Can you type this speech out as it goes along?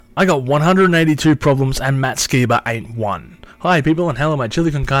I got 182 problems and Matt Skiba ain't one. Hi people and hello my Chili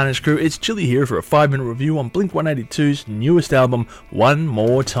Con Carnage crew, it's Chili here for a 5-minute review on Blink-182's newest album, One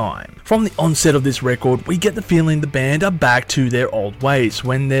More Time. From the onset of this record, we get the feeling the band are back to their old ways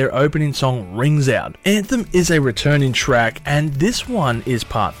when their opening song rings out. Anthem is a returning track and this one is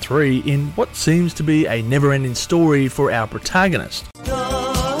part 3 in what seems to be a never-ending story for our protagonist.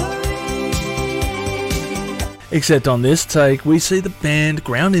 Except on this take, we see the band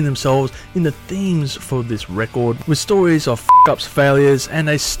grounding themselves in the themes for this record, with stories of f***ups, failures, and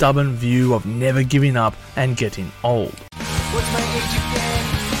a stubborn view of never giving up and getting old. What's my age again?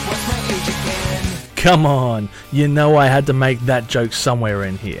 What's my age again? Come on, you know I had to make that joke somewhere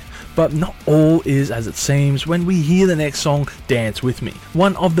in here. But not all is as it seems when we hear the next song, Dance With Me,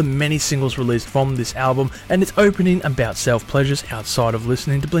 one of the many singles released from this album, and its opening about self-pleasures outside of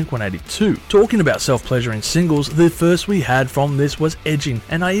listening to Blink-182. Talking about self-pleasuring singles, the first we had from this was Edging,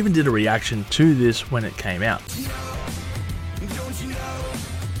 and I even did a reaction to this when it came out.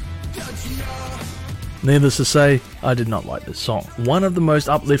 Needless to say, I did not like this song. One of the most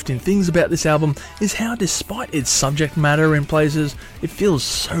uplifting things about this album is how, despite its subject matter in places, it feels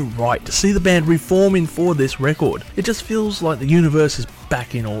so right to see the band reforming for this record. It just feels like the universe is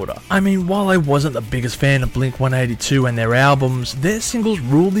back in order. I mean, while I wasn't the biggest fan of Blink-182 and their albums, their singles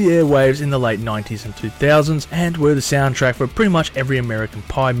ruled the airwaves in the late 90s and 2000s and were the soundtrack for pretty much every American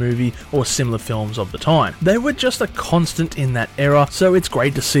Pie movie or similar films of the time. They were just a constant in that era, so it's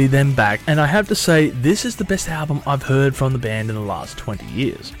great to see them back, and I have to say, this is the best album I've heard from the band in the last 20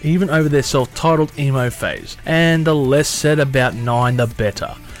 years, even over their self-titled emo phase, and the less said about 9 the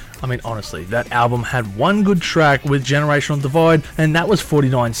better. I mean, honestly, that album had one good track with Generational Divide, and that was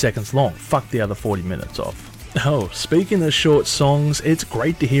 49 seconds long. Fuck the other 40 minutes off. Oh, speaking of short songs, it's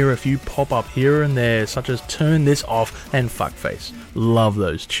great to hear a few pop up here and there, such as Turn This Off and Fuckface. Love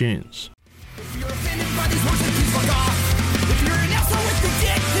those tunes.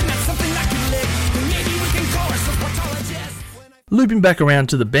 Looping back around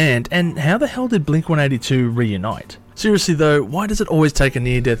to the band, and how the hell did Blink-182 reunite? Seriously though, why does it always take a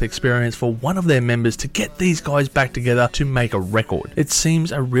near-death experience for one of their members to get these guys back together to make a record? It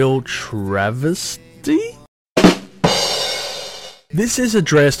seems a real travesty? This is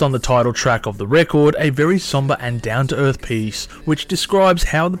addressed on the title track of the record, a very somber and down-to-earth piece which describes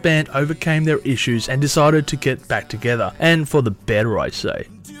how the band overcame their issues and decided to get back together, and for the better I say.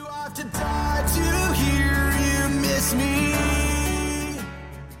 Do I have to die to hear you miss me?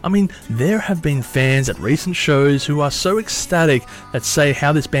 I mean, there have been fans at recent shows who are so ecstatic that say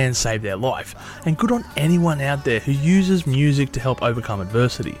how this band saved their life, and good on anyone out there who uses music to help overcome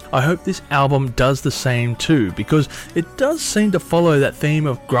adversity. I hope this album does the same too, because it does seem to follow that theme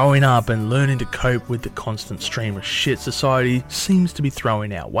of growing up and learning to cope with the constant stream of shit society seems to be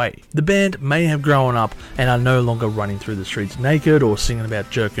throwing our way. The band may have grown up and are no longer running through the streets naked or singing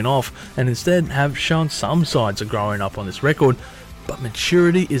about jerking off, and instead have shown some signs of growing up on this record, but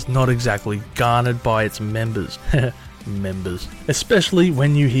maturity is not exactly garnered by its members. Members. Especially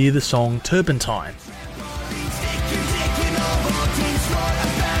when you hear the song Turpentine.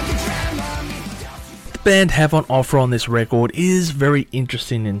 The band have on offer on this record is very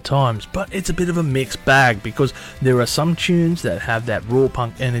interesting in times, but it's a bit of a mixed bag because there are some tunes that have that raw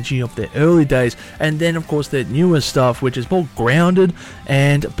punk energy of their early days, and then of course their newer stuff which is more grounded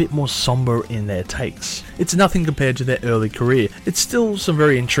and a bit more somber in their takes. It's nothing compared to their early career. It's still some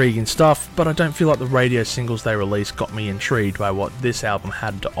very intriguing stuff, but I don't feel like the radio singles they released got me intrigued by what this album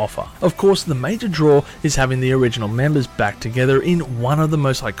had to offer. Of course, the major draw is having the original members back together in one of the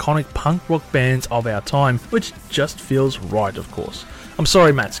most iconic punk rock bands of our time, which just feels right, of course. I'm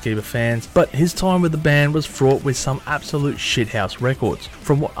sorry Matt Skiba fans, but his time with the band was fraught with some absolute shithouse records.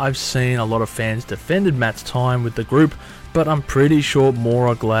 From what I've seen, a lot of fans defended Matt's time with the group, but I'm pretty sure more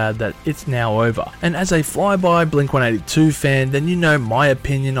are glad that it's now over. And as a flyby Blink-182 fan, then you know my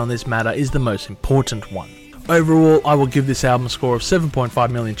opinion on this matter is the most important one. Overall, I will give this album a score of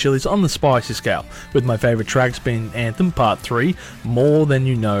 7.5 million chilies on the spicy scale, with my favourite tracks being Anthem Part 3, More Than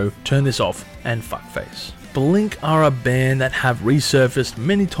You Know, Turn This Off, and Fuckface. Blink are a band that have resurfaced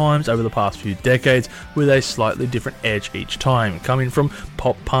many times over the past few decades with a slightly different edge each time, coming from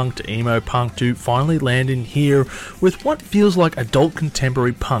pop punk to emo punk to finally landing here with what feels like adult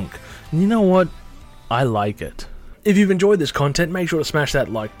contemporary punk. And you know what? I like it. If you've enjoyed this content, make sure to smash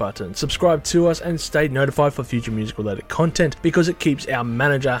that like button, subscribe to us, and stay notified for future music related content because it keeps our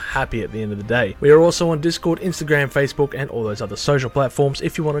manager happy at the end of the day. We are also on Discord, Instagram, Facebook, and all those other social platforms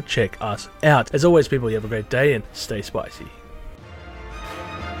if you want to check us out. As always, people, you have a great day and stay spicy.